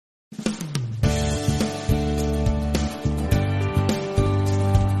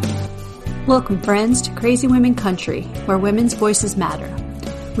Welcome, friends, to Crazy Women Country, where women's voices matter.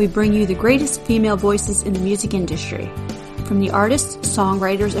 We bring you the greatest female voices in the music industry, from the artists,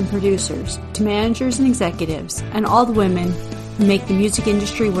 songwriters, and producers, to managers and executives, and all the women who make the music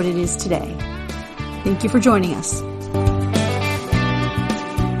industry what it is today. Thank you for joining us.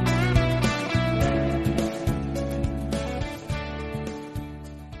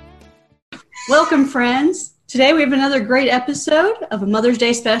 Welcome, friends. Today we have another great episode of a Mother's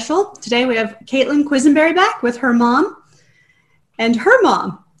Day special. Today we have Caitlin Quisenberry back with her mom and her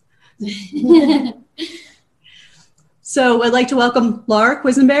mom. So I'd like to welcome Laura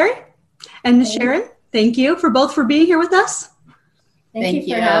Quisenberry and Ms. Sharon. Thank you for being here with us. Thank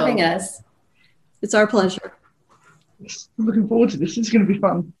you for having us. It's our pleasure. I'm looking forward to this. It's going to be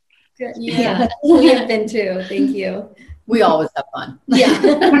fun. Good. Yeah, we have been too. Thank you. We always have fun.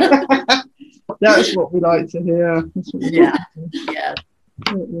 Yeah. That's what we like to hear. Yeah.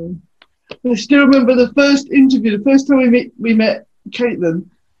 I still remember the first interview, the first time we met Caitlin,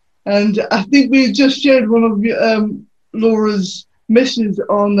 and I think we had just shared one of Laura's messages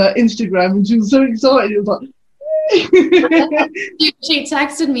on Instagram, and she was so excited. It was like, she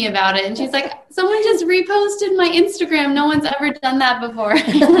texted me about it, and she's like, someone just reposted my Instagram. No one's ever done that before.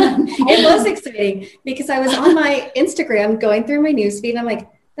 It was exciting because I was on my Instagram going through my newsfeed, and I'm like,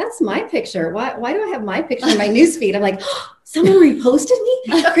 that's my picture. Why do I have my picture in my newsfeed? I'm like, oh, someone reposted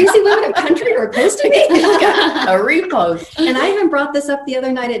me? Crazy Women of Country reposted me? A repost. And I even brought this up the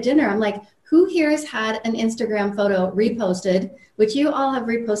other night at dinner. I'm like, who here has had an Instagram photo reposted, which you all have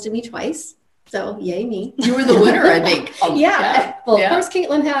reposted me twice. So yay me. You were the winner, I think. Yeah. Well, of course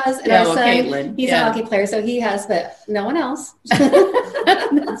Caitlin has, and our son, he's a hockey player, so he has, but no one else.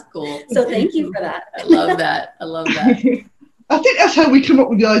 That's cool. So thank you for that. I love that. I think that's how we come up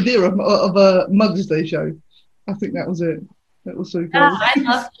with the idea of a Mother's Day show. I think that was it. That was so cool. Yeah, I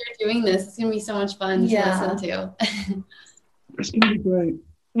love that you're doing this. It's going to be so much fun to listen to. It's going to be great.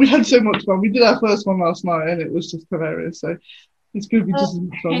 We had so much fun. We did our first one last night, and it was just hilarious. So it's going to be just as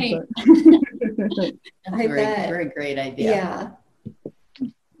much fun. That's a very great idea. Yeah.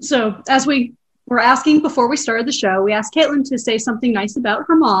 So as we were asking before we started the show, we asked Caitlin to say something nice about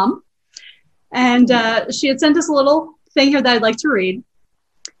her mom. And she had sent us a little thing here that I'd like to read.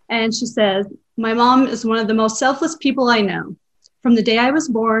 And she says, my mom is one of the most selfless people I know. From the day I was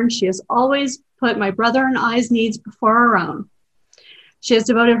born, she has always put my brother and I's needs before our own. She has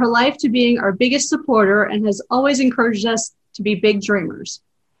devoted her life to being our biggest supporter and has always encouraged us to be big dreamers.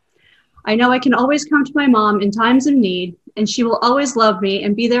 I know I can always come to my mom in times of need, and she will always love me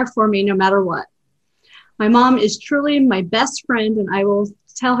and be there for me no matter what. My mom is truly my best friend, and I will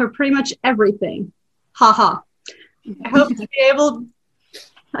tell her pretty much everything. Ha ha. I hope to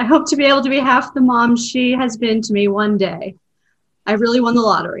be able to be half the mom she has been to me one day. I really won the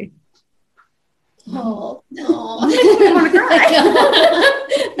lottery. Oh, no. I want to cry.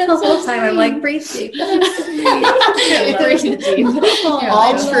 The whole time I'm like, breathe deep.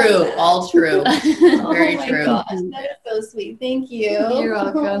 All true. Very true. Gosh, that is so sweet. Thank you. You're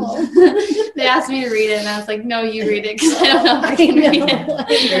welcome. They asked me to read it, and I was like, no, you read it, because I don't know if I can read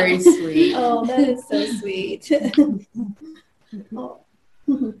it. Very sweet. Oh, that is so sweet.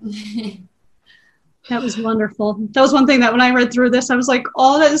 That was wonderful. That was one thing that when I read through this, I was like,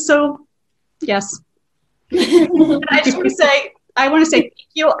 oh, that is so, yes. And I just want to say, thank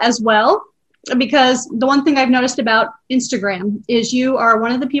you as well, because the one thing I've noticed about Instagram is you are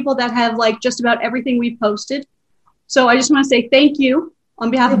one of the people that have like just about everything we've posted. So I just want to say thank you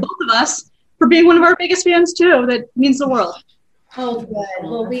on behalf of both of us for being one of our biggest fans too. That means the world. Oh, good.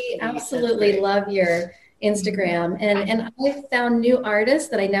 Well, we absolutely love your Instagram. And I've found new artists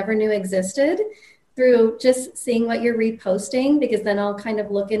that I never knew existed through just seeing what you're reposting, because then I'll kind of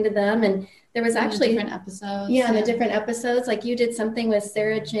look into them. And there was actually different episodes. Yeah, in the different episodes. Like you did something with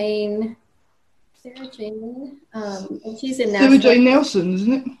Sarah Jane. And she's in Nashville. Sarah Jane Nelson,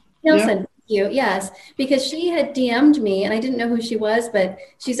 isn't it? Nelson. Yeah. Yes, because she had DM'd me and I didn't know who she was, but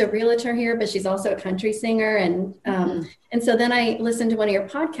she's a realtor here, but she's also a country singer. And and so then I listened to one of your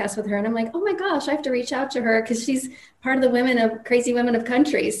podcasts with her and I'm like, oh my gosh, I have to reach out to her because she's part of the Crazy Women of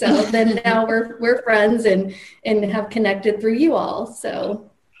Country. So then now we're friends and have connected through you all.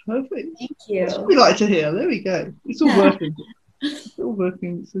 So perfect. Thank you. That's what we like to hear. There we go. It's all working. It's all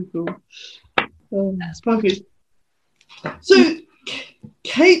working. It's so cool. That's perfect. So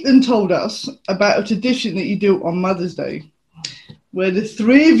Caitlin told us about a tradition that you do on Mother's Day, where the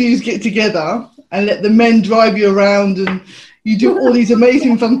three of you get together and let the men drive you around and you do all these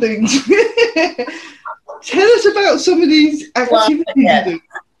amazing fun things. Tell us about some of these activities you do.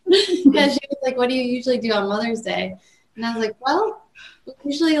 Yeah, she was like, what do you usually do on Mother's Day? And I was like, well, we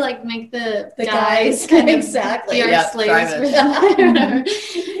usually like make the guys kind of exactly. be our slaves for that.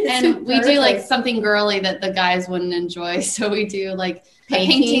 And we do like perfect. something girly that the guys wouldn't enjoy. So we do like a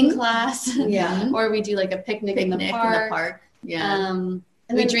Painting. painting class. Yeah. Or we do like a picnic in the park. Yeah. And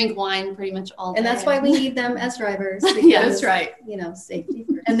We then- drink wine pretty much all day. And that's why we need them as drivers. Yeah, that's right. You know, safety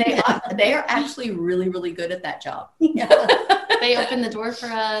first. And they are actually really, really good at that job. Yeah. They open the door for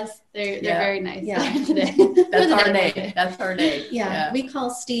us. They're Yeah. very nice. Yeah. Today. That's our day. That's our day. Yeah, we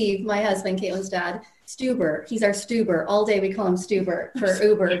call Steve, my husband, Caitlin's dad, Stuber. He's our Stuber. All day we call him Stuber for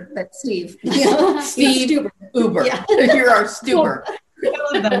Uber, but Steve. You know, Steve Stuber. Uber. Yeah. You're our Stuber.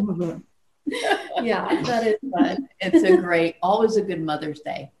 Yeah, that is fun. It's always a good Mother's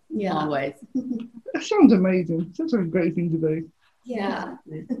Day. Yeah. Always. That sounds amazing. Sounds like a great thing to do. Yeah.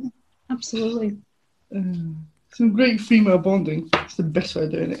 Absolutely. Some great female bonding. It's the best way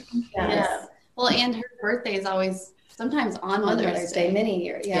of doing it. Yeah. Well, and her birthday is always sometimes on Mother's Day, many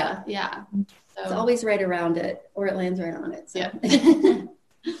years. Yeah. Yeah. So, It's always right around it, or it lands right on it. So. Yeah.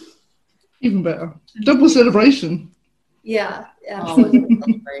 Even better. Double celebration. Yeah. Always Absolutely. a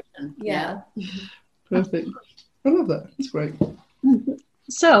celebration. Yeah. Perfect. I love that. It's great.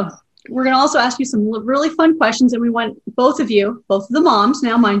 So we're going to also ask you some really fun questions, and we want both of the moms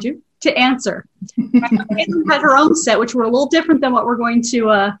now, mind you, to answer. Caitlin had her own set, which were a little different than what we're going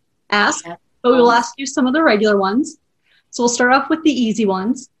to ask, but we will ask you some of the regular ones. So we'll start off with the easy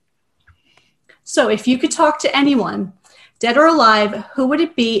ones. So if you could talk to anyone, dead or alive, who would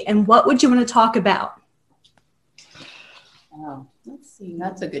it be, and what would you want to talk about? Oh, let's see.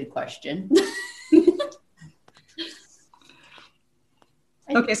 That's a good question.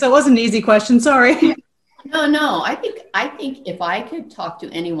 Okay, so it wasn't an easy question. Sorry. No. I think if I could talk to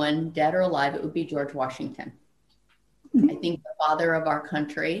anyone, dead or alive, it would be George Washington. I think the father of our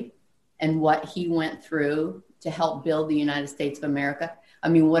country and what he went through to help build the United States of America. I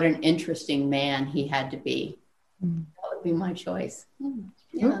mean, what an interesting man he had to be. That would be my choice.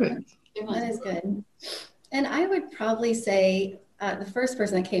 Yeah. Perfect. That is good. And I would probably say the first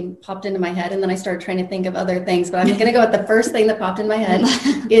person that popped into my head, and then I started trying to think of other things, but I'm going to go with the first thing that popped in my head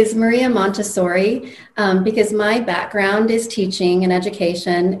is Maria Montessori, because my background is teaching and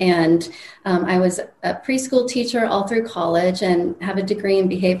education, and I was a preschool teacher all through college and have a degree in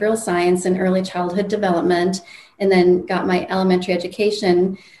behavioral science and early childhood development, and then got my elementary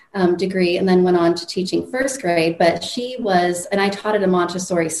education degree, and then went on to teaching first grade. But and I taught at a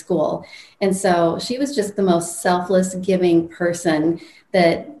Montessori school. And so she was just the most selfless, giving person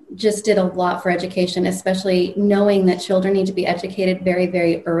that just did a lot for education, especially knowing that children need to be educated very,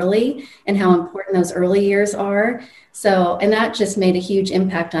 very early and how important those early years are. So, and that just made a huge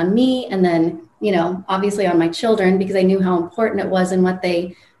impact on me. And then, obviously on my children, because I knew how important it was and what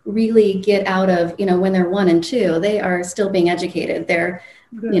they really get out of, when they're 1 and 2, they are still being educated. They're,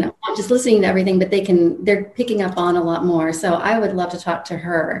 not just listening to everything, but they're picking up on a lot more. So I would love to talk to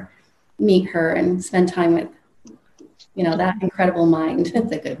her, meet her, and spend time with, that incredible mind.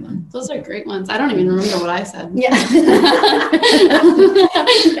 That's a good one. those are great ones. I don't even remember what I said. Yeah.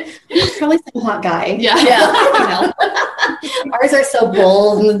 Probably some hot guy. Yeah. Ours are so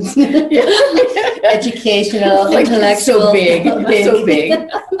bold and educational, Like intellectual. so big. So big.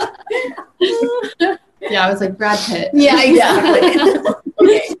 Yeah, I was like Brad Pitt. Yeah, exactly.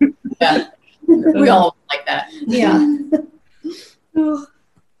 Okay. Yeah. We all like that. Yeah.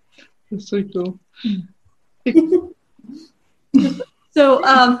 That's so cool. So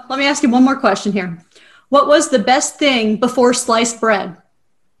let me ask you one more question here. What was the best thing before sliced bread?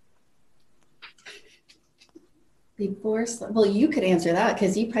 Well, you could answer that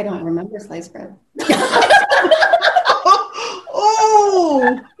because you probably don't remember sliced bread.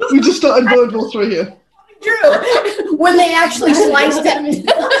 Oh! We just started World War III here. True. When they actually sliced it.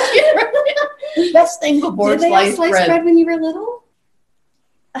 Best thing before Did they have sliced sliced bread when you were little?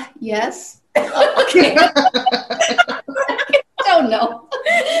 Yes. Okay. Don't know.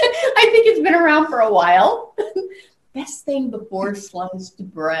 I think it's been around for a while. Best thing before sliced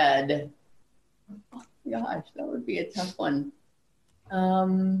bread. Oh, gosh, that would be a tough one.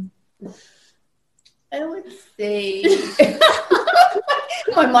 I would say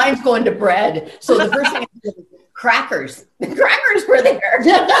my mind's going to bread. So the first thing is crackers. The crackers were there.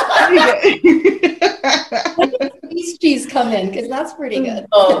 These cheese come in because that's pretty good.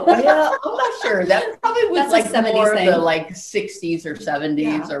 Oh, yeah, I'm not sure. That probably was That's a like 70s more thing. of the 60s or 70s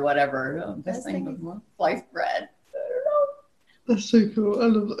Yeah. or whatever. Oh, best thing before sliced bread. That's so cool. I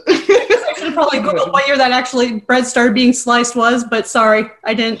love it. I should have probably Googled what year that actually bread started being sliced was, but sorry,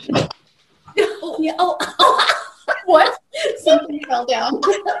 I didn't. Yeah. Oh, What? Something fell down.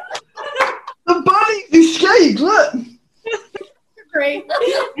 The bunny escaped. Look, Great.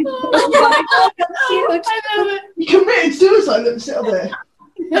 Cute. I love it. he committed suicide. Let me sit up there.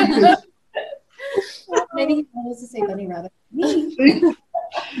 Maybe he knows to say bunny rabbit. Me.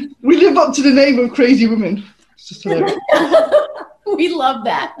 We live up to the name of crazy women. It's just hilarious. We love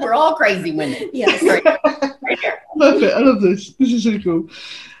that. We're all crazy women. Yes. Right, right here. Perfect. I love this. This is so cool.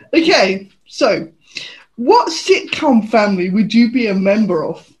 Okay, so what sitcom family would you be a member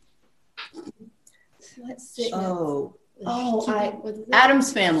of? Let's see. Oh, What is it?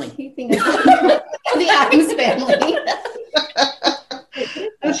 Adam's Family. Keeping the Addams Family.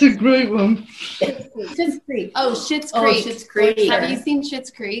 That's a great one. Schitt's Creek. Oh, Schitt's Oh, Creek. Schitt's Creek. Have you seen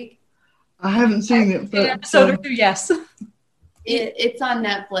Schitt's Creek? I haven't seen it, An but episode or two, yes. It's on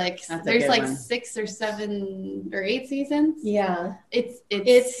Netflix. That's a There's good like one. 6 or 7 or 8 seasons. Yeah. It's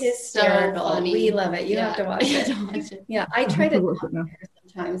hysterical. so funny. We love it. You have to watch You have it. to watch it. Yeah, I I try have to to watch it now.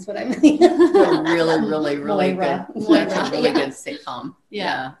 sometimes, but I'm They're really, really, really Moira. good. That's Moira, a really yeah. good sitcom. Yeah.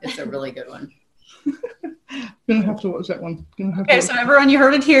 Yeah, it's a really good one. Gonna have to watch that one. Gonna have to Okay, watch so everyone, you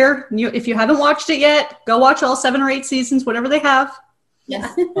heard it here. If you haven't watched it yet, go watch all 7 or 8 seasons, whatever they have.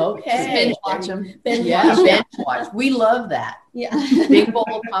 Yeah. Okay. Binge watch them. Binge Yeah, watch. binge watch. We love that. Yeah. Big bowl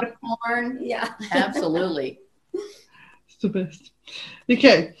of popcorn. Yeah. Absolutely. It's the best.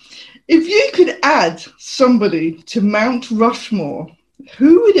 Okay, if you could add somebody to Mount Rushmore,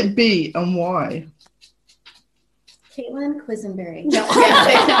 who would it be and why? Caitlin Quisenberry. Yeah.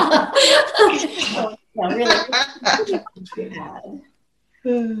 No, no, really. Bad.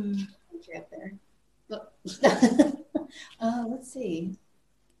 Entry up there. Let's see.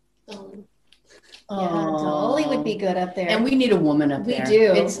 Yeah, Dolly would be good up there. And we need a woman up We there.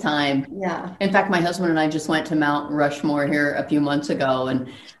 do. It's time. Yeah. In fact, my husband and I just went to Mount Rushmore here a few months ago, and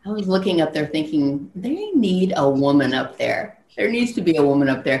I was looking up there thinking, they need a woman up there. There needs to be a woman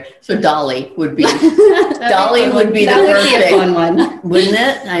up there. So Dolly would be, Dolly would be the That would be a perfect, fun one. wouldn't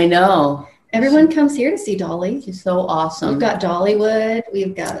it? I know. Everyone comes here to see Dolly. She's so awesome. We've got Dollywood.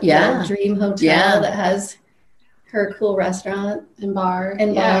 We've got Yeah. the Dream Hotel Yeah. that has her cool restaurant And bar.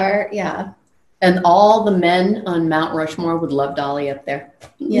 and Yeah. bar. Yeah. And all the men on Mount Rushmore would love Dolly up there.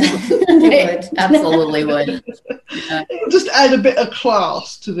 Yeah. They would. Absolutely would. Just add a bit of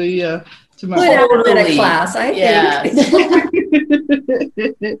class to the to Would have Mount. a bit of Totally. class, I Yeah. think.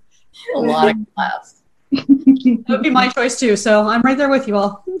 A lot of class. That would be my choice too. So I'm right there with you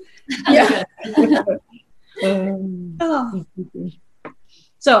all. Yeah. Oh.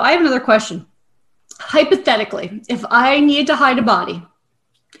 So I have another question. Hypothetically, if I need to hide a body,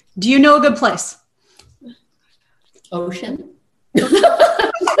 do you know a good place? Ocean.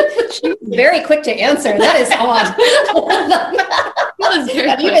 She's very quick to answer. That is odd. That was very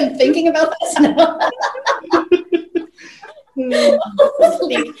Have you quick. been thinking about this? No.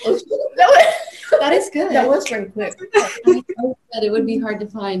 That is good. That was very quick. But it would be hard to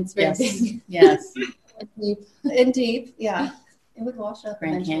find. It's very Yes. big. Yes. And deep, yeah. It would wash up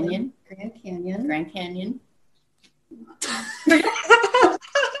Grand eventually. Canyon. Grand Canyon. Grand Canyon.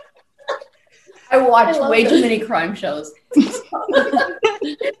 I watch I love way this. too many crime shows.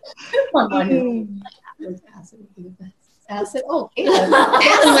 Acid would be the best. Acid. Oh, Caitlin.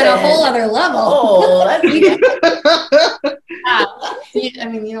 Caitlin went a whole other level. Oh, that's I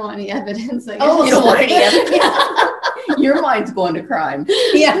mean, you don't want any evidence. I guess. Oh, You don't want any evidence? Yeah. your mind's going to crime.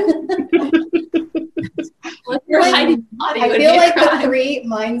 Yeah. What's your Like, hiding body I would feel be a like the crime. 3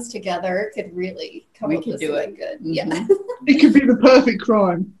 minds together could really come We up could with do something good. Yeah. Mhm. It could be the perfect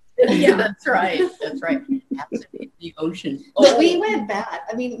crime. Yeah, that's right. That's right. Absolutely. The ocean. But we went bad.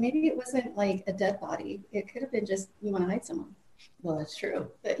 I mean, maybe it wasn't like a dead body. It could have been just you want to hide someone. Well, that's true.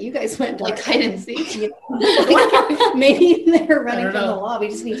 But you guys went Like dark. hide and seek. You know? Maybe they're running I from don't the know. law. We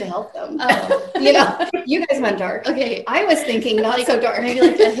just need to help them. Oh. You know, you guys went dark. Okay. I was thinking not Like, so dark. Maybe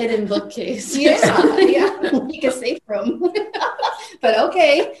like a hidden bookcase. Yeah, yeah, like a safe room. But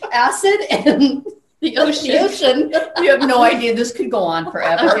okay, acid and The ocean. the ocean. You have no idea. This could go on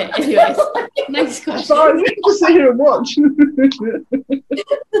forever. Okay. Anyways, next question. Sorry, we can just sit here and watch. By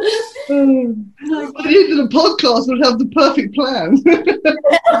the end of the podcast, we'll have the perfect plan.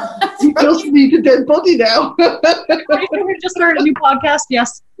 You just need a dead body now. We just started a new podcast.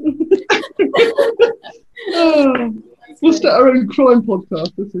 Yes. Oh, we'll start our own crime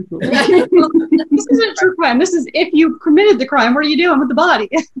podcast. That's so cool. This isn't true crime. This is if you committed the crime, what are you doing with the body?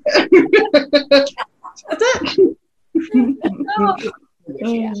 That's it. Oh.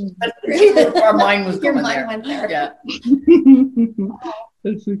 Our mind was Your going mind there. went there. Yeah.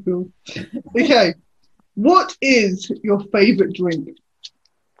 That's so cool. Okay, what is your favorite drink?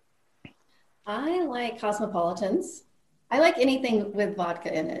 I like cosmopolitans. I like anything with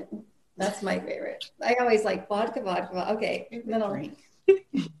vodka in it. That's my favorite. I always like vodka. Okay, then I'll drink.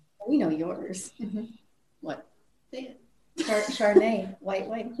 We know yours. What? Chardonnay, white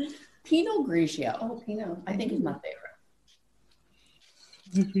wine. Pinot Grigio. Oh, Pinot. I think is my favorite.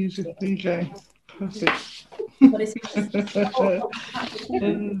 Okay, perfect. What is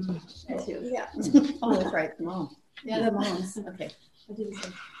yours? Yeah. Oh, that's right. Mom. Yeah, the moms. Okay. I do the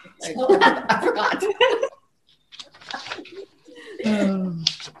same. I forgot.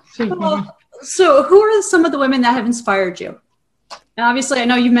 So funny. So, who are some of the women that have inspired you? And obviously, I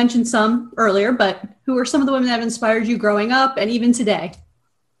know you mentioned some earlier, but who are some of the women that have inspired you growing up and even today?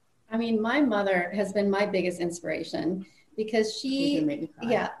 I mean, my mother has been my biggest inspiration because You can make me cry.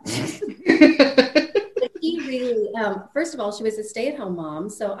 yeah. She really, first of all, she was a stay-at-home mom.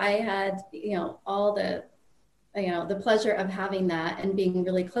 So I had, all the pleasure of having that and being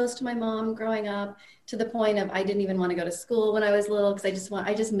really close to my mom growing up, to the point of I didn't even want to go to school when I was little because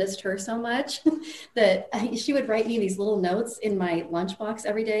I just missed her so much that she would write me these little notes in my lunchbox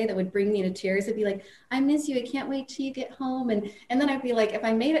every day that would bring me to tears. It'd be like, I miss you. I can't wait till you get home. And then I'd be like, if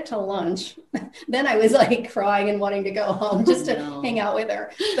I made it till lunch, then I was like crying and wanting to go home just to hang out with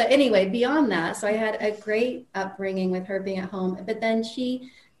her. But anyway, beyond that, so I had a great upbringing with her being at home. But then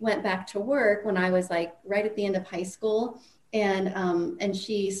she went back to work when I was like right at the end of high school. And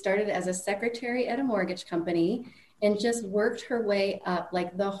she started as a secretary at a mortgage company and just worked her way up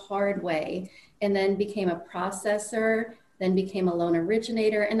like the hard way, and then became a processor, then became a loan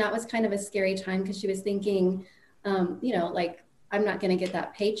originator. And that was kind of a scary time because she was thinking, like, I'm not going to get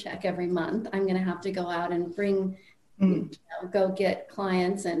that paycheck every month. I'm going to have to go out and go get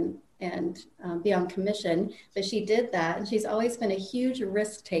clients and be on commission. But she did that. And she's always been a huge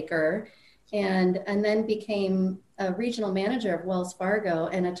risk taker, and then became a regional manager of Wells Fargo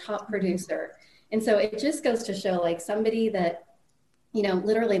and a top producer. And so it just goes to show, like, somebody that,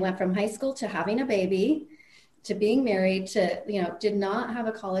 literally went from high school to having a baby, to being married, to, did not have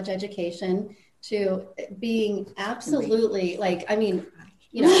a college education, to being absolutely but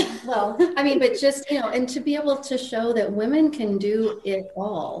just, and to be able to show that women can do it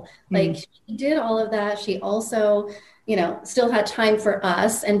all. Like, she did all of that. She also, still had time for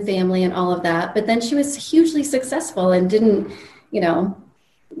us and family and all of that. But then she was hugely successful and didn't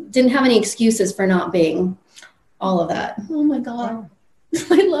have any excuses for not being all of that. Oh my God.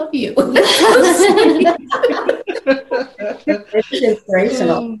 I love you. It's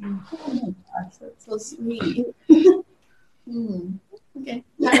inspirational. Oh my gosh, that's so sweet. Okay.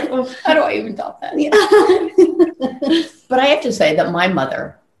 How do I even top that? Yeah. But I have to say that my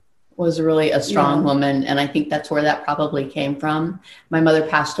mother was really a strong woman. And I think that's where that probably came from. My mother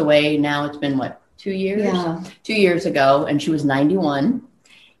passed away. Now it's been 2 years? Yeah. 2 years ago. And she was 91.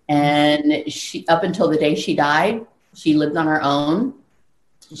 And she, up until the day she died, she lived on her own.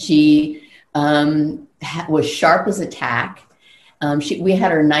 She was sharp as a tack. We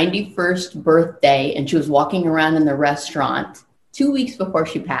had her 91st birthday, and she was walking around in the restaurant 2 weeks before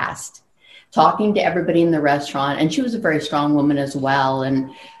she passed, talking to everybody in the restaurant. And she was a very strong woman as well, and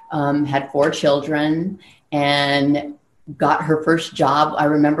had 4 children, and got her first job, I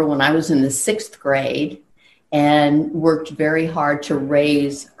remember, when I was in the 6th grade, and worked very hard to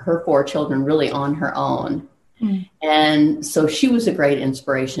raise her 4 children really on her own. And so she was a great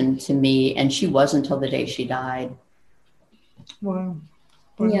inspiration to me, and she was until the day she died. Wow.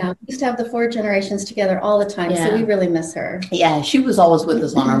 Yeah, we used to have the 4 generations together all the time, so we really miss her. Yeah, she was always with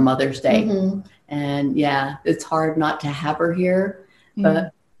us on our Mother's Day. And yeah, it's hard not to have her here,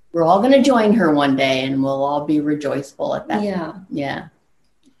 but we're all going to join her one day, and we'll all be rejoiceful at that. Yeah.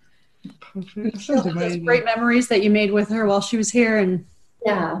 Those great memories that you made with her while she was here. And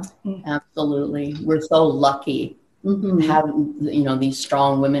yeah, absolutely. We're so lucky to have, these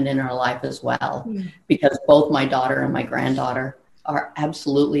strong women in our life as well, because both my daughter and my granddaughter are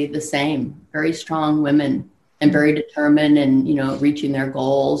absolutely the same, very strong women and very determined and, reaching their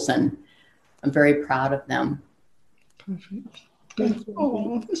goals. And I'm very proud of them. Perfect.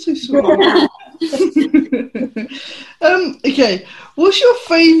 Oh, that's so sweet. Okay, what's your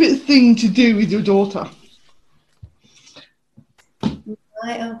favorite thing to do with your daughter?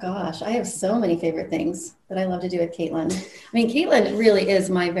 Oh gosh, I have so many favorite things that I love to do with Caitlin. I mean, Caitlin really is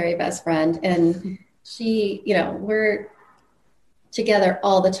my very best friend, and she, we're together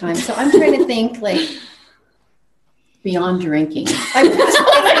all the time. So I'm trying to think, like, beyond drinking. I'm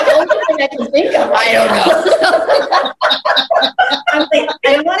the only thing I can think of. I don't know. I'm like,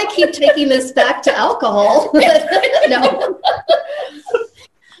 I don't want to keep taking this back to alcohol. No.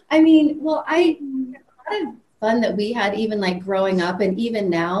 I mean, well, a lot of fun that we had, even like growing up and even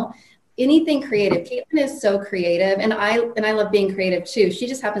now, anything creative. Caitlin is so creative, and I love being creative too. She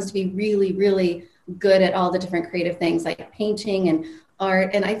just happens to be really, really good at all the different creative things like painting and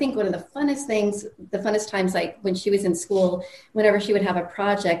art. And I think one of the funnest times, like when she was in school, whenever she would have a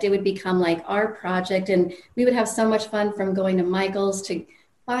project, it would become like our project, and we would have so much fun, from going to Michael's to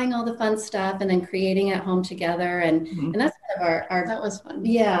buying all the fun stuff and then creating it at home together. And that's one of our that was fun.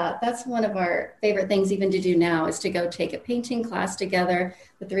 Yeah, that's one of our favorite things even to do now, is to go take a painting class together.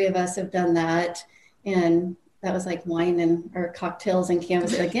 The three of us have done that, and that was like wine or cocktails and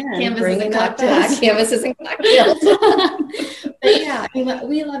canvases again. Canvases and cocktails. Canvases and cocktails. But yeah, I mean,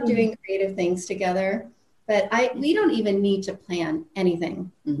 we love doing creative things together. But we don't even need to plan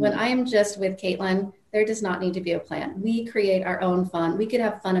anything. When I am just with Caitlin, there does not need to be a plan. We create our own fun. We could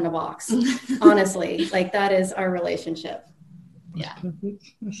have fun in a box. Honestly, like that is our relationship. Yeah.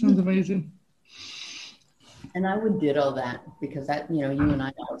 Perfect. That sounds amazing. And I would ditto that, because that, you and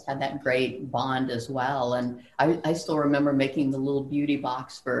I always had that great bond as well. And I still remember making the little beauty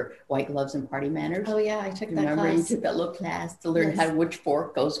box for White Gloves and Party Manners. Oh yeah, I took that Remember, class. you took that little class to learn how which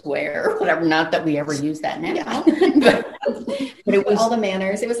fork goes where, or whatever. Not that we ever use that now. Yeah. but it was all the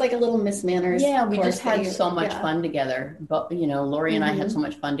manners. It was like a little Miss Manners. Yeah, we course just had that so much fun together. But Lori and I had so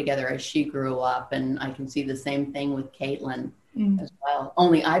much fun together as she grew up, and I can see the same thing with Caitlin as well.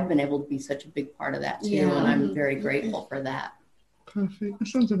 Only I've been able to be such a big part of that too, and I'm very grateful for that. Perfect. That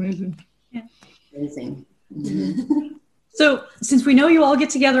sounds amazing. Yeah. Amazing. So since we know you all get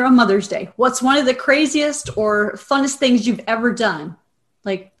together on Mother's Day, what's one of the craziest or funnest things you've ever done?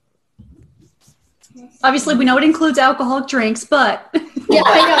 Like, obviously we know it includes alcoholic drinks, but yeah,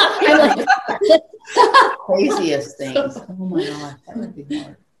 I know. I'm like craziest things. Oh my gosh, that would be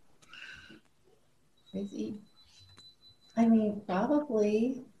hard. Crazy. I mean,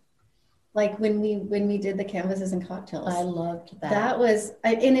 probably like when we did the canvases and cocktails. I loved that. That was,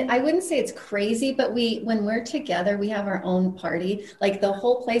 I wouldn't say it's crazy, but when we're together, we have our own party. Like the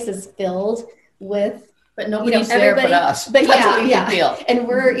whole place is filled with, but nobody's there but us. But that's what you feel. And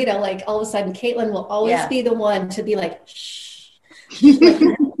we're, like all of a sudden, Caitlin will always be the one to be like, shh. We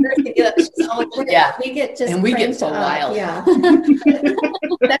get just and we get so wild. Yeah.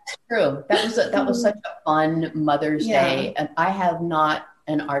 That's true. That was such a fun Mother's Day, and I have not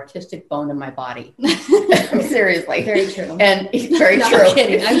an artistic bone in my body. Seriously, very true. And it's very true. I'm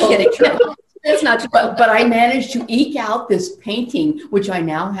kidding. True. It's not true. But I managed to eke out this painting, which I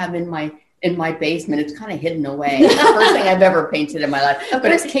now have in my basement. It's kind of hidden away. It's the first thing I've ever painted in my life.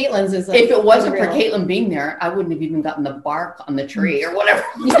 But it's Caitlin's is if it wasn't for Caitlin being there, I wouldn't have even gotten the bark on the tree or whatever.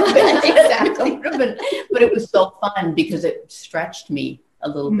 Exactly. But it was so fun because it stretched me a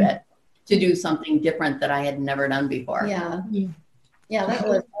little bit to do something different that I had never done before. Yeah. Yeah, that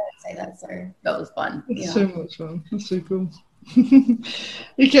was, I would say that was fun. It's so much fun. That's so cool.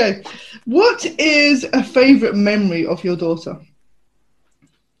 Okay. What is a favorite memory of your daughter?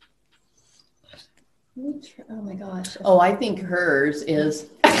 Oh my gosh. Oh, I think hers is.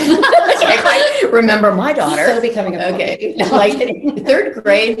 I remember my daughter. So becoming a okay. Like third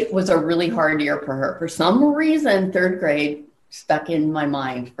grade was a really hard year for her. For some reason, third grade stuck in my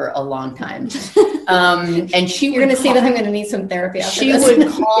mind for a long time. And you're going to see that I'm going to need some therapy after this. She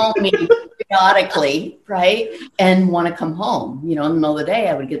would call me periodically, right? And want to come home. In the middle of the day,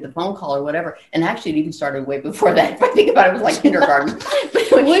 I would get the phone call or whatever. And actually, it even started way before that. If I think about it, it was like kindergarten.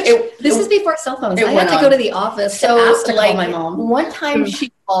 This is before cell phones. I had to go to the office to ask to call my mom. One time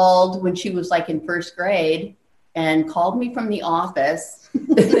she called when she was like in first grade and called me from the office.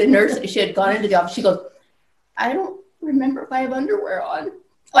 The nurse, she had gone into the office. She goes, I don't remember if I have underwear on.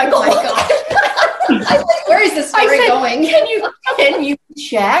 Like, oh my God. Where is this story going? Can you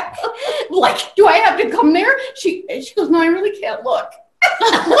check? Like, do I have to come there? She goes, no, I really can't look.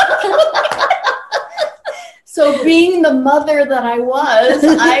 So being the mother that I was,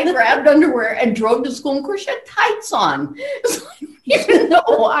 I grabbed underwear and drove to school, and of course she had tights on. So even though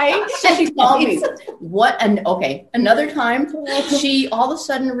why she called me. Another time she all of a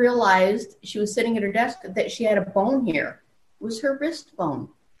sudden realized she was sitting at her desk that she had a bone here. It was her wrist bone.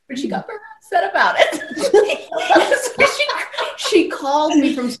 But she got very upset about it. So she called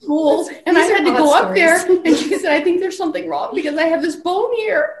me from school, and I had to go up there, and she said, I think there's something wrong because I have this bone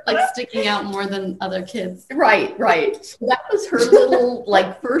here. Like sticking out more than other kids. Right. So that was her little,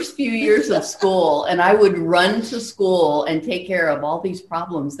 first few years of school, and I would run to school and take care of all these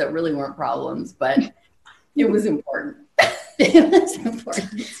problems that really weren't problems, but it was important. It was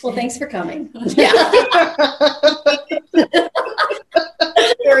important. Well, thanks for coming. Yeah.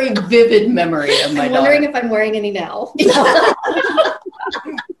 Very vivid memory of my daughter. I'm wondering if I'm wearing any now. Do I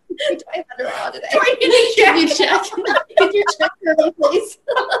have underwear on today? Can you check? Could you check? Could you check for me, please?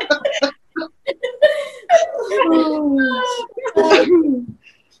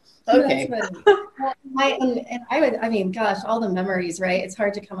 Okay. That's funny. Well, I mean, gosh, all the memories, right? It's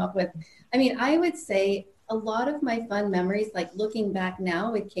hard to come up with. I mean, I would say a lot of my fun memories, like looking back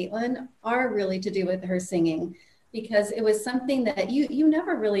now with Caitlin, are really to do with her singing, because it was something that you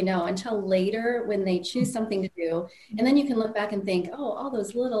never really know until later when they choose something to do. And then you can look back and think, oh, all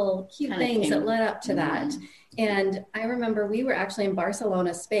those little cute things that led up to that. And I remember we were actually in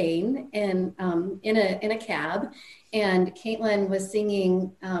Barcelona, Spain, and in a cab, and Caitlin was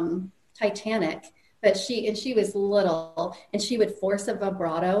singing Titanic, but she was little, and she would force a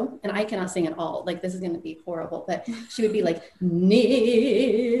vibrato, and I cannot sing at all. Like, this is going to be horrible, but she would be like,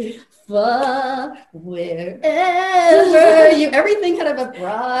 near, far, wherever you. Everything had a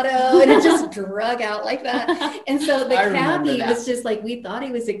vibrato, and it just drug out like that. And so the cabbie was just like, we thought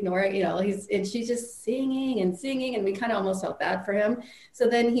he was ignoring, and she's just singing, and we kind of almost felt bad for him. So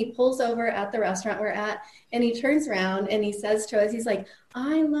then he pulls over at the restaurant we're at, and he turns around and he says to us, he's like,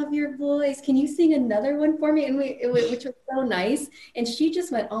 I love your voice. Can you sing another one for me? And which was so nice. And she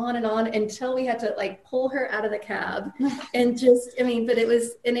just went on and on until we had to like pull her out of the cab. And just, but it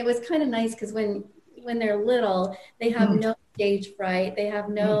was kind of nice because when they're little, they have no stage fright. They have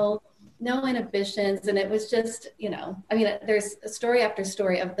no inhibitions. And it was just, there's a story after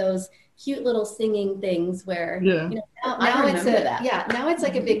story of those cute little singing things where, now it's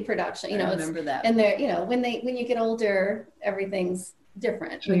like a big production, I remember that. And they're, when you get older, everything's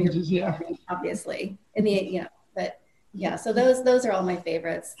different. Changes, obviously. In the, but yeah, so those are all my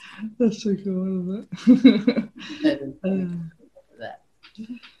favorites. That's so cool,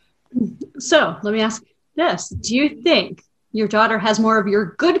 So let me ask this. Do you think your daughter has more of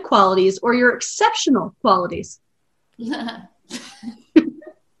your good qualities or your exceptional qualities?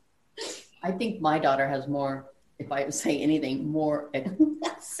 I think my daughter has more, if I say anything, more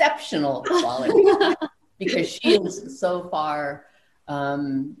exceptional quality, because she is so far,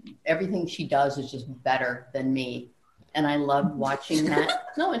 everything she does is just better than me. And I love watching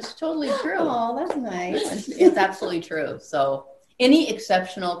that. No, it's totally true. Oh, that's nice. It's absolutely true. So any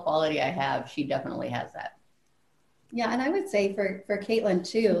exceptional quality I have, she definitely has that. Yeah, and I would say for Caitlin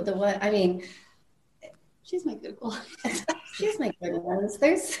too, she's my good quality. She's my good ones.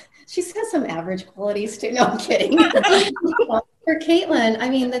 She has some average qualities too. No, I'm kidding. For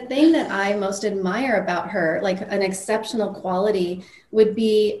Caitlin, the thing that I most admire about her, like an exceptional quality, would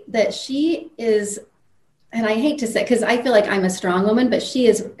be that she is, and I hate to say, because I feel like I'm a strong woman, but she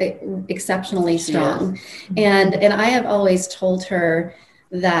is exceptionally strong. And I have always told her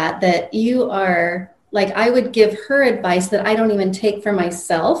that you are, like, I would give her advice that I don't even take for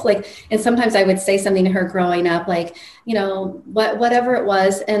myself. Like, and sometimes I would say something to her growing up, like, whatever it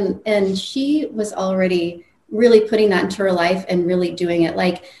was. And she was already really putting that into her life and really doing it.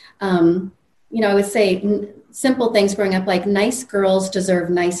 Like, I would say simple things growing up, like nice girls deserve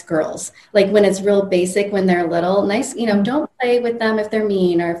nice girls. Like when it's real basic, when they're little, nice, don't play with them if they're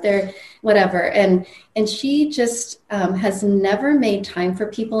mean or if they're whatever. And she just has never made time for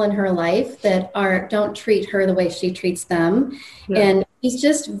people in her life that don't treat her the way she treats them. Yeah. And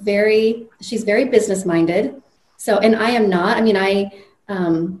she's very business minded. So, and I am not, I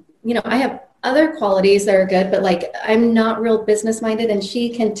have other qualities that are good, but like, I'm not real business minded, and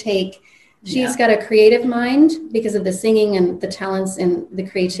she's got a creative mind because of the singing and the talents and the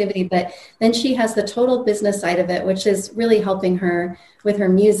creativity, but then she has the total business side of it, which is really helping her with her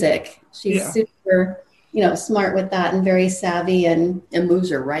music. She's super, smart with that and very savvy and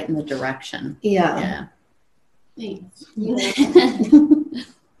moves her right in the direction. Yeah. Thanks.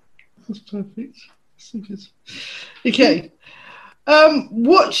 That's perfect. So good. Okay.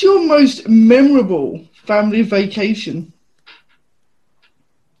 What's your most memorable family vacation?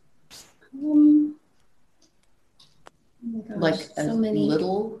 Oh my gosh, like so a many.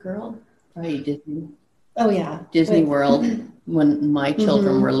 Little girl, probably Disney. Oh yeah, Disney World. When my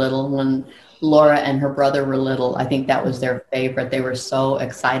children were little, when Laura and her brother were little, I think that was their favorite. They were so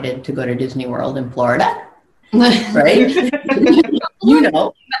excited to go to Disney World in Florida, right?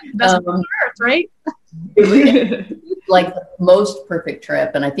 Best of Earth, right? Like the most perfect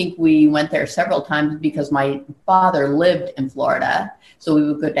trip. And I think we went there several times because my father lived in Florida. So we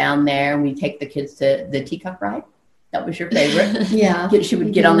would go down there and we'd take the kids to the teacup ride. That was your favorite. Yeah. She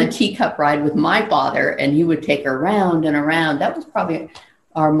would get on the teacup ride with my father and he would take her around and around. That was probably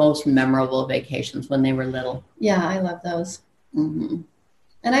our most memorable vacations when they were little. Yeah, I love those. Mm-hmm.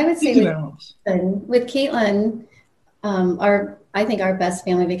 And I would say with Caitlin, I think our best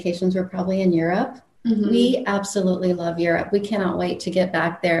family vacations were probably in Europe. Mm-hmm. We absolutely love Europe. We cannot wait to get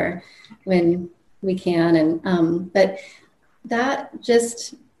back there when we can. And but that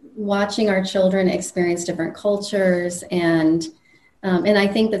just watching our children experience different cultures and And I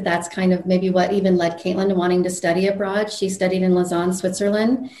think that that's kind of maybe what even led Caitlin to wanting to study abroad. She studied in Lausanne,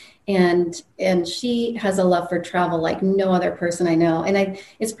 Switzerland, and she has a love for travel like no other person I know. And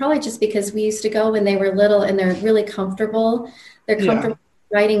it's probably just because we used to go when they were little, and they're really comfortable. They're comfortable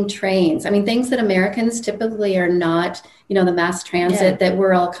riding trains. I mean, things that Americans typically are not, you know, the mass transit that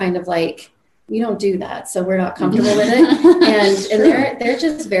we're all kind of like, we don't do that, so we're not comfortable with it. And they're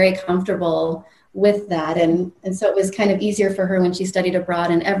just very comfortable with that. And so it was kind of easier for her when she studied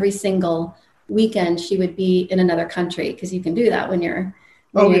abroad, and every single weekend she would be in another country, because you can do that when you're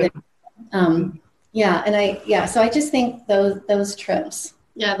there. So I just think those trips.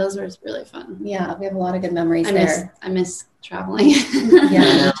 Yeah, those were really fun. Yeah, we have a lot of good memories there. I miss traveling.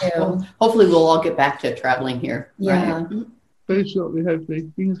 Yeah, me too. Hopefully we'll all get back to traveling here. Yeah. Right? Very shortly,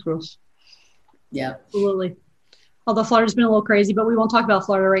 hopefully. Fingers crossed. Yeah. Absolutely. Although Florida's been a little crazy, but we won't talk about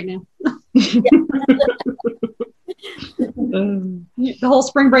Florida right now. The whole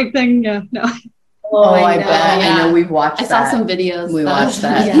spring break thing, no. Oh, I bet. Yeah. I know we've watched that. I saw some videos. We watched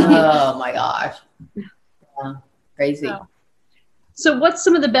that. Oh my gosh. Yeah. Crazy. So what's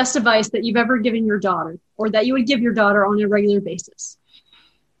some of the best advice that you've ever given your daughter, or that you would give your daughter on a regular basis?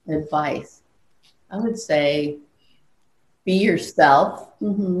 Advice. I would say be yourself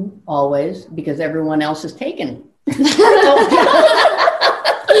always, because everyone else is taken. That's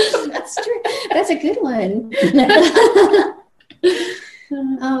true. That's a good one.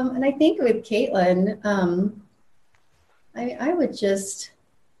 And I think with Caitlin, I would just,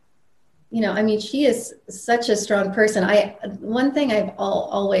 you know, I mean, she is such a strong person. One thing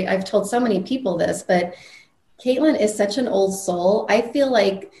I've told so many people this, but Caitlin is such an old soul. I feel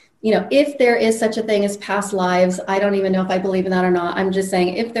like, you know, if there is such a thing as past lives, I don't even know if I believe in that or not. I'm just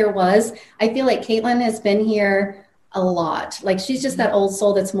saying, if there was, I feel like Caitlin has been here a lot. Like, she's just that old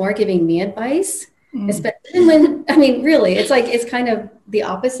soul that's more giving me advice. Especially when, I mean, really, it's kind of the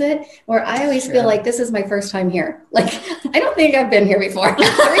opposite, where I always feel like this is my first time here. Like, I don't think I've been here before.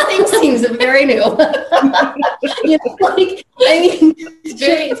 Everything seems very new. You know, like, I mean, it's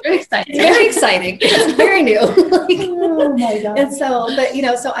very exciting. It's very exciting. It's very new. Oh my God. And so, but, you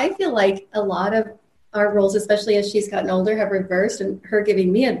know, so I feel like a lot of our roles, especially as she's gotten older, have reversed, and her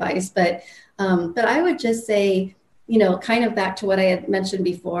giving me advice. But I would just say, you know, kind of back to what I had mentioned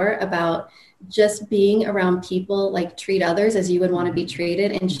before about just being around people, like, treat others as you would want to be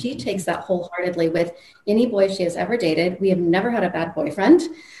treated. And she takes that wholeheartedly with any boy she has ever dated. We have never had a bad boyfriend,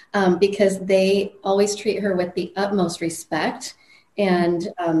 because they always treat her with the utmost respect. And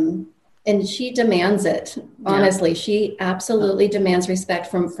she demands it. Honestly, she absolutely demands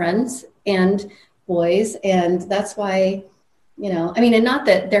respect from friends and boys. And that's why, you know, I mean, and not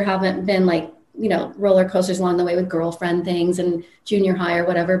that there haven't been, like, you know, roller coasters along the way with girlfriend things and junior high or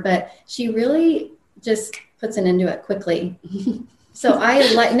whatever, but she really just puts an end to it quickly. So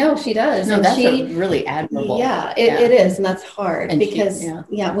she does. No, and that's really admirable. Yeah, it is. And that's hard, and because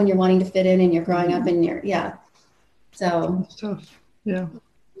when you're wanting to fit in and you're growing up and so it's tough. Yeah.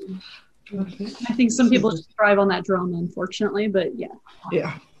 I think some people just thrive on that drama, unfortunately, but Yeah.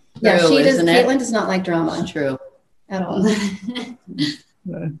 True, she does. Caitlin does not like drama. True. At all.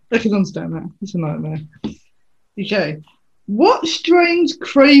 No, I can understand that. It's a nightmare. Okay. What strange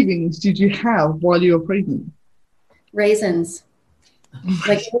cravings did you have while you were pregnant? Raisins.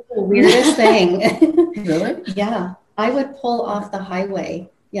 Like, it was the weirdest thing. Really? Yeah. I would pull off the highway.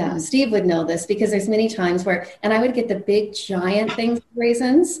 Yeah. Steve would know this, because there's many times and I would get the big giant things of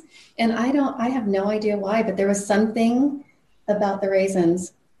raisins. And I have no idea why, but there was something about the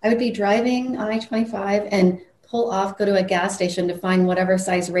raisins. I would be driving on I-25 and pull off, go to a gas station to find whatever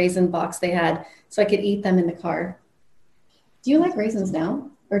size raisin box they had so I could eat them in the car. Do you like raisins now?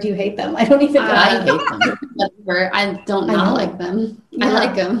 Or do you hate them? I don't even know. I hate them. I don't not like them. Yeah. I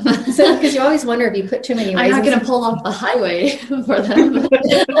like them. So, because you always wonder if you put too many raisins. I'm not going to pull off the highway for them.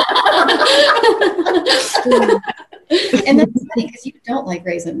 And that's funny, because you don't like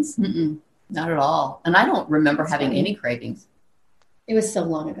raisins. Not at all. And I don't remember having any cravings. It was so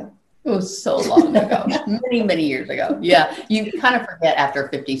long ago. It was so long ago, many, many years ago. Yeah. You kind of forget after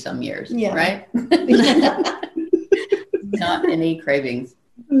 50 some years, right? Not any cravings.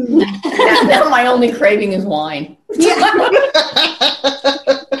 Now my only craving is wine.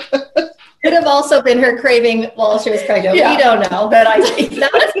 Could have also been her craving while she was pregnant. Yeah. We don't know. But that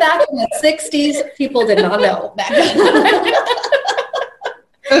was back in the 60s. People did not know back then.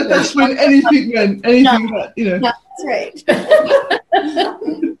 That's when anything went. Anything that, you know. That's right.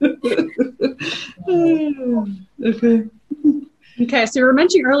 Okay. Okay, so you were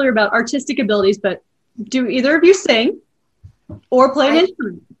mentioning earlier about artistic abilities, but do either of you sing or play an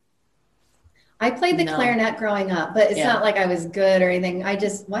instrument? I played the No. clarinet growing up, but it's Yeah. not like I was good or anything. I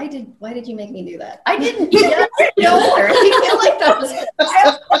just, why did you make me do that? I didn't just know her. I feel like that was,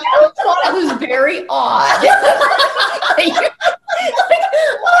 I thought it was very odd.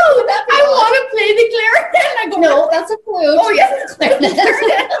 Oh, I want to play the clarinet. I go, No, that's a flute. oh, yes, clarinet.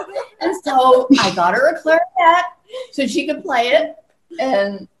 And so I got her a clarinet so she could play it.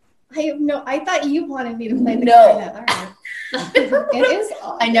 And I thought you wanted me to play the No. clarinet. All right. It is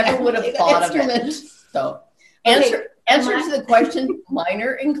odd. I never would have Play the thought of instrument. it. So Okay. answer to the question,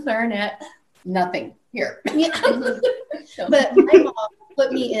 minor in clarinet, nothing here. Yeah. So But my mom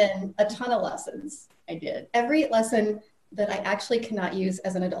put me in a ton of lessons. I did. Every lesson that I actually cannot use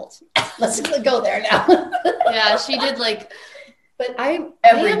as an adult. Let's go there now. Yeah, she did like But I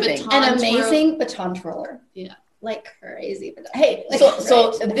Everything. am an Baton twirl. amazing baton twirler. Yeah. Like crazy baton. Hey, Like,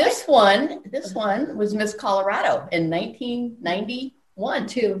 so right. this one was Miss Colorado in 1991.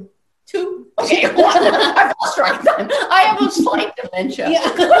 Two. Okay, well, I've lost track of time. I have a slight dementia.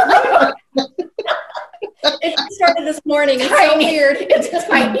 Yeah. It started this morning. It's so Tiny. weird. It's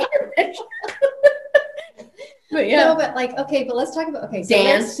tiny dementia. But yeah, No, but like, okay, but let's talk about, okay, so there's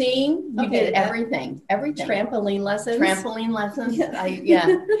dancing, you Okay, did that- everything. trampoline lessons. Trampoline lessons.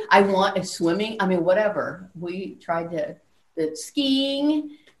 Yeah. I want swimming. I mean, whatever. We tried the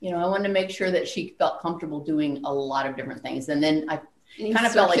skiing. You know, I wanted to make sure that she felt comfortable doing a lot of different things. And then I kind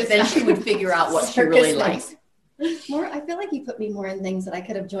of felt like then she would figure out what she really Circus liked. More, I feel like you put me more in things that I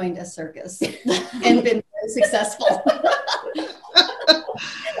could have joined a circus and been very successful.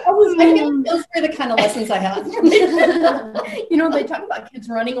 I feel like those were the kind of lessons I had. You know, they talk about kids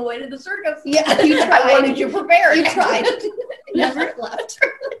running away to the circus. Yeah, you I tried. wanted you prepared. You tried. Never left.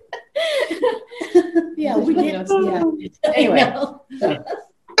 Yeah, we did. Yeah. Anyway, No.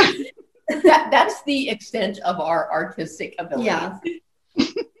 that's the extent of our artistic ability. Yeah.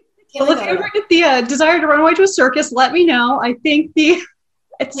 Well, if you ever get the desire to run away to a circus, let me know. I think the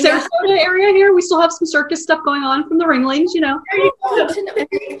Sarasota area here, we still have some circus stuff going on from the Ringlings, you know.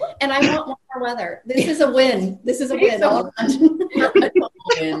 And I want more weather. This is a win. This is a win. So-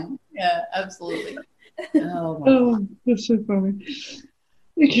 Win. Yeah, absolutely. Oh my Oh, that's so funny.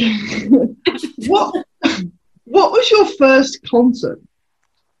 Okay. What was your first concert?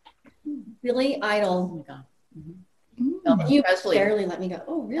 Billy Oh Idol. my God. Mm. Elvis You Presley barely let me go.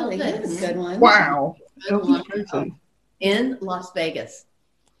 Oh, really? Elvis. That's a good one. Wow. Good one. Crazy. in Las Vegas.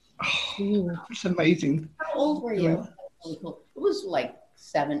 Oh, that's amazing. How old were you? Really cool. It was like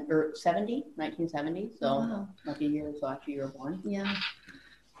 1970. So Wow. like a year or so after you were born. Yeah.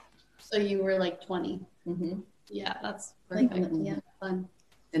 So you were like 20. Mm-hmm. Yeah, that's Like, perfect. yeah. Fun.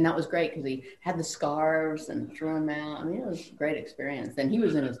 And that was great because he had the scarves and threw them out. I mean, it was a great experience. And he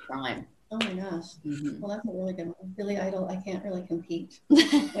was in his prime. Oh my gosh. Mm-hmm. Well, that's a really good one. Billy Idol, I can't really compete with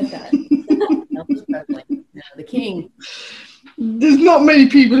that. Elvis Presley, yeah, the king. There's not many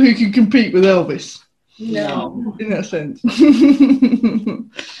people who can compete with Elvis No. in that sense.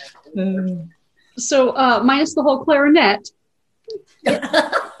 So minus the whole clarinet.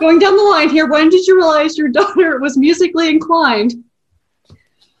 Going down the line here, when did you realize your daughter was musically inclined?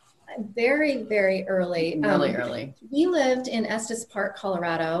 Very, very early. Really early. We lived in Estes Park,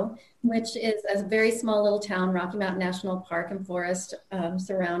 Colorado, which is a very small little town, Rocky Mountain National Park and Forest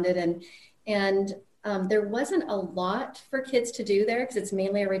surrounded. And there wasn't a lot for kids to do there because it's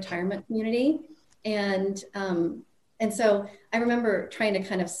mainly a retirement community. And so I remember trying to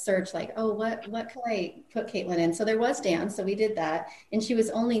kind of search like, oh, what can I put Caitlin in? So there was dance. So we did that. And she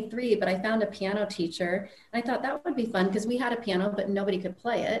was only 3, but I found a piano teacher. And I thought that would be fun because we had a piano, but nobody could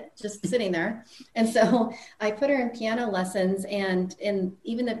play it, just sitting there. And so I put her in piano lessons. And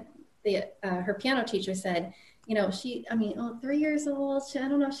even her piano teacher said, you know, 3 years old, I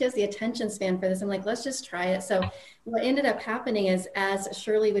don't know if she has the attention span for this. I'm like, let's just try it. So what ended up happening is as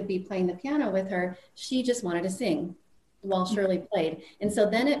Shirley would be playing the piano with her, she just wanted to sing while Shirley played. And so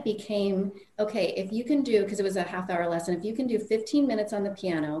then it became, okay, if you can do, because it was a half-hour lesson, if you can do 15 minutes on the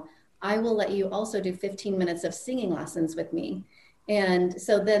piano, I will let you also do 15 minutes of singing lessons with me. And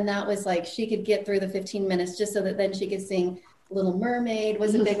so then that was like, she could get through the 15 minutes just so that then she could sing Little Mermaid,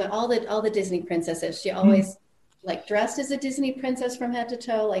 was a big one, all the Disney princesses. She always like dressed as a Disney princess from head to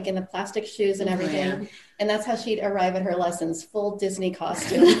toe, like in the plastic shoes and everything. Yeah. And that's how she'd arrive at her lessons, full Disney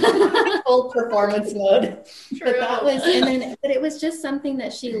costume, full performance mode. But that was, but it was just something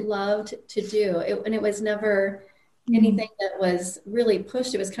that she loved to do. And it was never anything that was really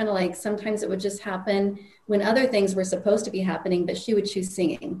pushed. It was kind of like, sometimes it would just happen when other things were supposed to be happening, but she would choose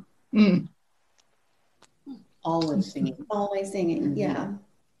singing. Mm. Always singing. Always singing. Mhm. Yeah.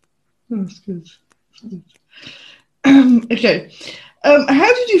 That's good. Okay.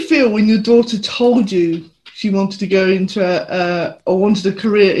 How did you feel when your daughter told you she wanted to go into or wanted a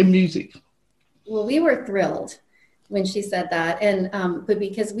career in music? Well, we were thrilled when she said that, and but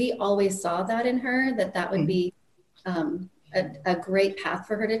because we always saw that in her, that would be a great path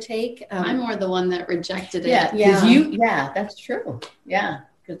for her to take. I'm more the one that rejected it. Yeah, that's true. Yeah,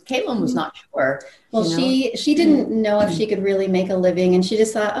 because Caitlin was not sure. Well, she didn't know if she could really make a living, and she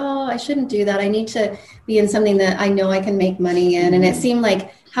just thought, oh, I shouldn't do that. I need to be in something that I know I can make money in. And it seemed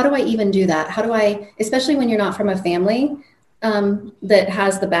like, how do I even do that? How do I, especially when you're not from a family that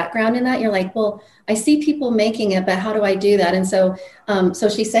has the background in that, you're like, well, I see people making it, but how do I do that? And so, so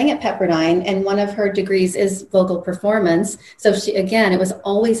she sang at Pepperdine, and one of her degrees is vocal performance. So she, again, it was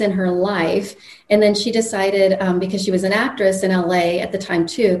always in her life. And then she decided, because she was an actress in LA at the time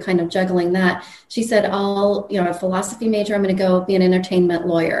too, kind of juggling that, she said, a philosophy major, I'm going to go be an entertainment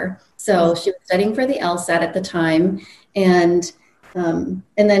lawyer. So she was studying for the LSAT at the time. And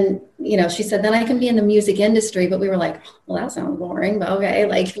then, she said, then I can be in the music industry. But we were like, well, that sounds boring, but okay.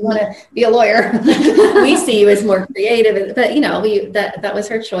 Like, you want to be a lawyer. We see you as more creative, but that was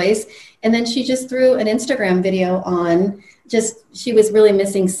her choice. And then she just threw an Instagram video on, she was really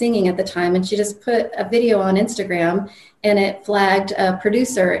missing singing at the time. And she just put a video on Instagram, and it flagged a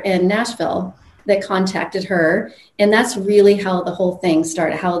producer in Nashville that contacted her. And that's really how the whole thing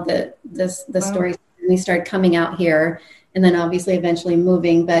started, how the story, we started coming out here. And then obviously eventually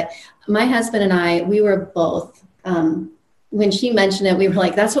moving. But my husband and I, we were both, when she mentioned it, we were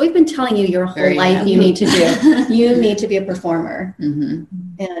like, that's what we've been telling you your whole life you need to do. You need to be a performer.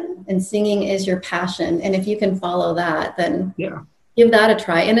 And singing is your passion. And if you can follow that, then give that a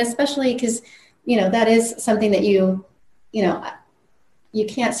try. And especially because, that is something that you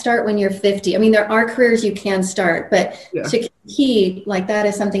can't start when you're 50. I mean, there are careers you can start, but to keep, like, that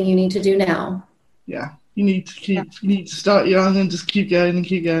is something you need to do now. Yeah. You need to start young and just keep going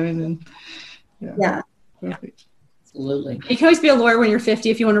and perfect. Absolutely. You can always be a lawyer when you're 50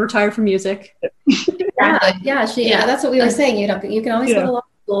 if you want to retire from music. That's what we were saying. You can always go to law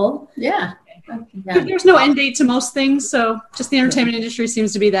school. There's no end date to most things, so just the entertainment industry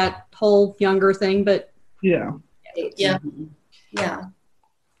seems to be that whole younger thing. But yeah.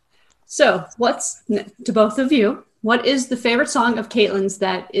 So, to both of you, what is the favorite song of Caitlin's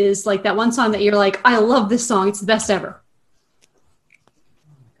that is like that one song that you're like, I love this song. It's the best ever.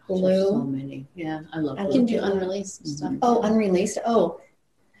 Blue. So many. Yeah, I love Blue. I can do unreleased stuff. Oh, unreleased. Oh,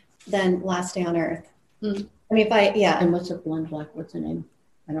 then Last Day on Earth. I mean, And what's a Blonde Black? What's the name?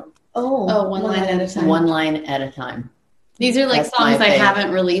 I don't. Oh, One Line at a Time. One Line at a Time. These are like That's songs my I favorite.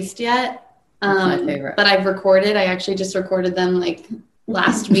 haven't released yet. That's my favorite. But I've recorded. I actually just recorded them like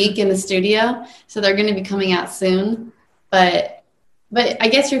last week in the studio. So they're going to be coming out soon. But I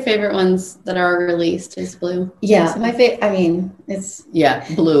guess your favorite ones that are released is Blue. Yeah, my favorite. I mean, it's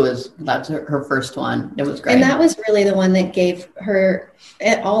Blue that's her first one. It was great, and that was really the one that gave her,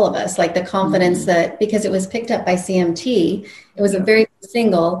 all of us, like the confidence that, because it was picked up by CMT. It was a very good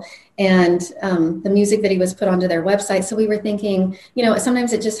single, and the music video was put onto their website. So we were thinking,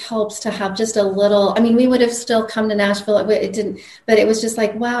 sometimes it just helps to have just a little. I mean, we would have still come to Nashville. It didn't, but it was just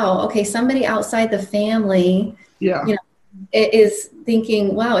like, wow, okay, somebody outside the family. It is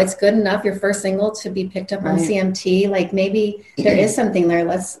thinking, wow, it's good enough, your first single, to be picked up on CMT. Like, maybe there is something there.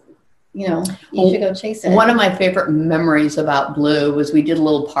 Let's, you should go chase it. One of my favorite memories about Blue was we did a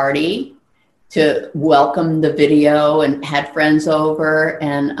little party to welcome the video and had friends over.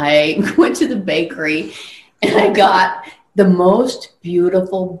 And I went to the bakery and I got the most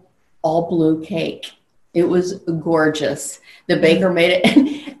beautiful all blue cake. It was gorgeous. The baker made it.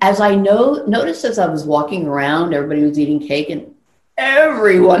 And as I noticed as I was walking around, everybody was eating cake and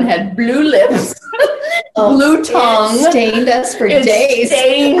everyone had blue lips, blue tongue. It stained us for days.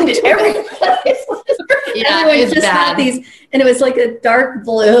 Stained every place. Everyone just had these, and it was like a dark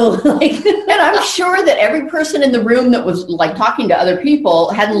blue. And I'm sure that every person in the room that was like talking to other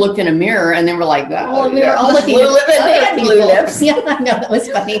people hadn't looked in a mirror, and they were like, we were all looking at blue lips. Yeah, I know, that was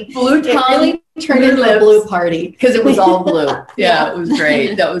funny. Blue tongue. It really turned into a blue party because it was all blue. It was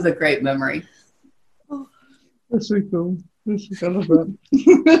great. That was a great memory. That's so cool. I love that.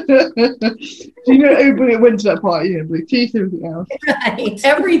 Everybody that went to that party had blue teeth, everything else. Right.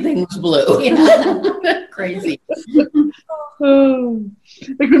 Everything was blue. Crazy. Oh,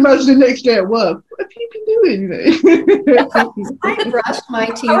 I can imagine the next day at work. What have you been doing? I brushed my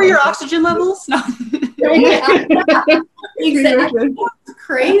teeth. How are your oxygen levels? No. Exactly.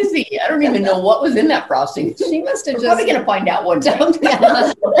 Crazy. I don't even know what was in that frosting. She must have We're probably going to find out one day.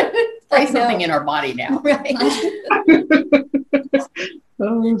 Probably something in our body now. Right.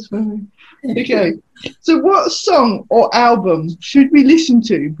 Oh, that's funny. Okay. So what song or album should we listen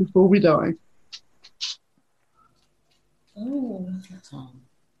to before we die? Oh,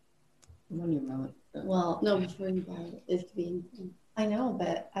 When you wrote it. well, no, before you die, I know,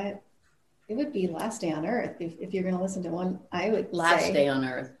 but it would be Last Day on Earth if you're going to listen to one. I would Last say, Day on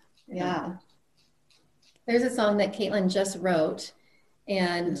Earth. yeah. There's a song that Caitlin just wrote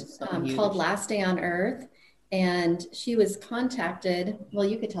and Something called huge. Last Day on Earth. And she was contacted, well,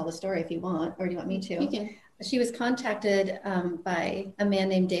 you could tell the story if you want, or do you want me to? You can. She was contacted by a man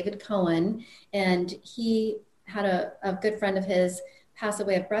named David Cohen, and he had a good friend of his pass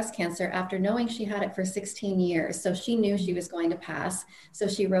away of breast cancer after knowing she had it for 16 years. So she knew she was going to pass. So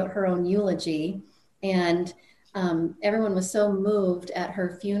she wrote her own eulogy, and everyone was so moved at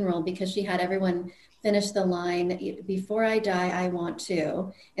her funeral because she had everyone finish the line, "Before I die, I want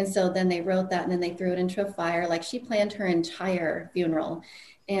to." And so then they wrote that and then they threw it into a fire. Like, she planned her entire funeral.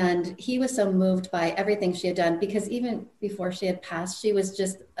 And he was so moved by everything she had done, because even before she had passed, she was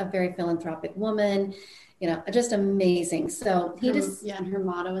just a very philanthropic woman, just amazing. So he just, and her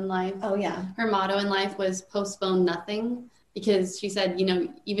motto in life. oh yeah. Her motto in life was postpone nothing, because she said,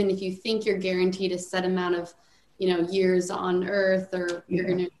 even if you think you're guaranteed a set amount of, years on earth, or you're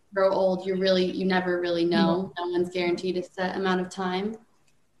going to grow old, you never really know. No one's guaranteed a set amount of time.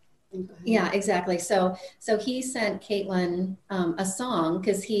 Yeah, exactly. So he sent Caitlin a song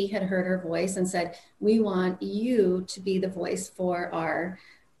because he had heard her voice and said, "We want you to be the voice for our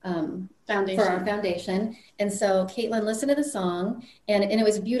foundation." And so Caitlin listened to the song, and it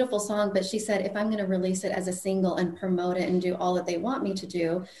was a beautiful song, but she said, if I'm going to release it as a single and promote it and do all that they want me to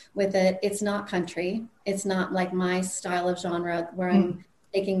do with it, it's not country. It's not like my style of genre where I'm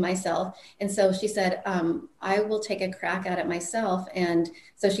taking myself. And so she said, I will take a crack at it myself. And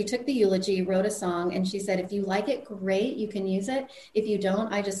so she took the eulogy, wrote a song, and she said, if you like it, great, you can use it. If you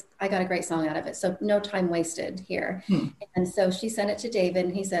don't, I got a great song out of it. So no time wasted here. And so she sent it to David,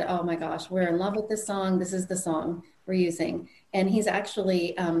 and he said, oh my gosh, we're in love with this song. This is the song we're using. And he's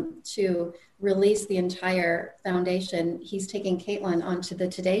actually, to release the entire foundation, he's taking Caitlin onto the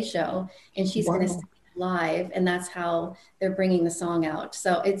Today Show, and she's going to sing live, and that's how they're bringing the song out.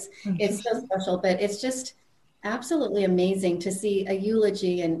 So it's so special, but it's just absolutely amazing to see a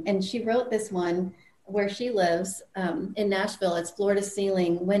eulogy. And she wrote this one where she lives in Nashville. It's floor to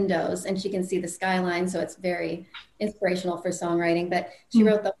ceiling windows, and she can see the skyline, so it's very inspirational for songwriting. But she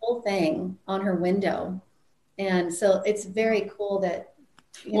wrote the whole thing on her window, and so it's very cool that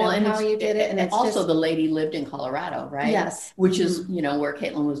how you did it. And it's also just, the lady lived in Colorado, right? Yes. Which is, where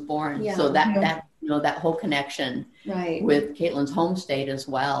Caitlin was born. Yeah. So that that whole connection right with Caitlin's home state as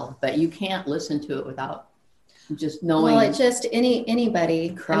well. But you can't listen to it without just knowing. Well, it's just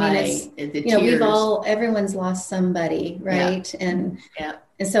anybody. Cry, everyone's lost somebody, right? Yeah.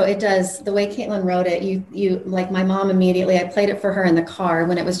 And so it does, the way Caitlin wrote it, you like my mom immediately, I played it for her in the car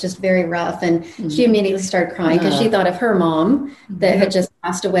when it was just very rough, and she immediately started crying because she thought of her mom that had just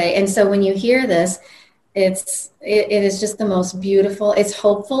passed away. And so when you hear this, it is just the most beautiful. It's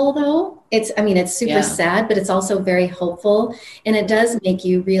hopeful though. It's super sad, but it's also very hopeful. And it does make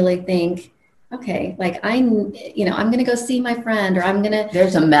you really think, okay, like I'm going to go see my friend, or I'm going to.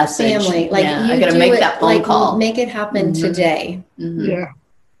 There's a message. Family, like I got to make that phone call. Make it happen today.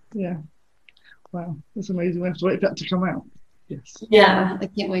 Yeah. Wow, that's amazing. We have to wait for that to come out. Yes. Yeah, I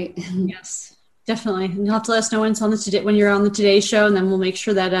can't wait. Yes, definitely. And you'll have to let us know when you're on the Today Show, and then we'll make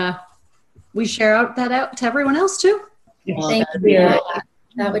sure that we share out to everyone else too. Yes. Well, Thank that'd you. be great.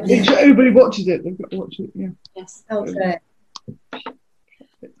 That would Make be sure everybody watches it. They've got to watch it. Yeah. Yes. so good.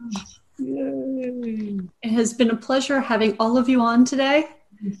 Yay. It has been a pleasure having all of you on today,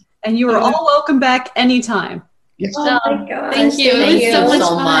 and you are all welcome back anytime. Yes. Oh my gosh. Thank you. Thank you so much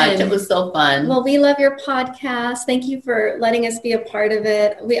so much. fun. It was so fun. Well, we love your podcast. Thank you for letting us be a part of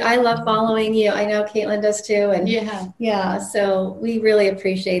it. I love following you. I know Caitlin does too. And yeah, so we really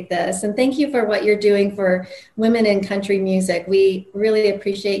appreciate this. And thank you for what you're doing for women in country music. We really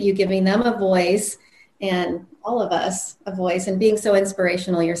appreciate you giving them a voice, and all of us a voice, and being so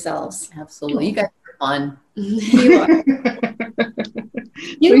inspirational yourselves. Absolutely. You guys are fun. You are.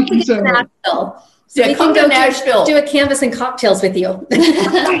 You Thank can you get so to much. Nashville. So Yeah, we come can to go Nashville. do a canvas and cocktails with you. There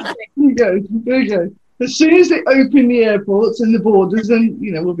you go. There you go. As soon as they open the airports and the borders, then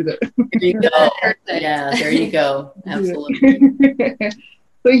we'll be there. There you go. Yeah, there you go. Absolutely.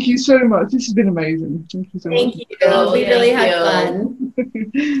 Thank you so much. This has been amazing. Thank you so Thank much. you. We really Thank had you.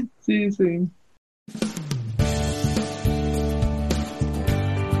 fun. See you soon.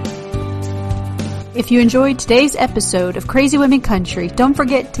 If you enjoyed today's episode of Crazy Women Country, don't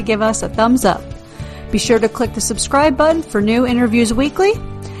forget to give us a thumbs up. Be sure to click the subscribe button for new interviews weekly.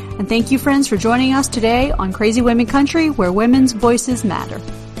 And thank you, friends, for joining us today on Crazy Women Country, where women's voices matter.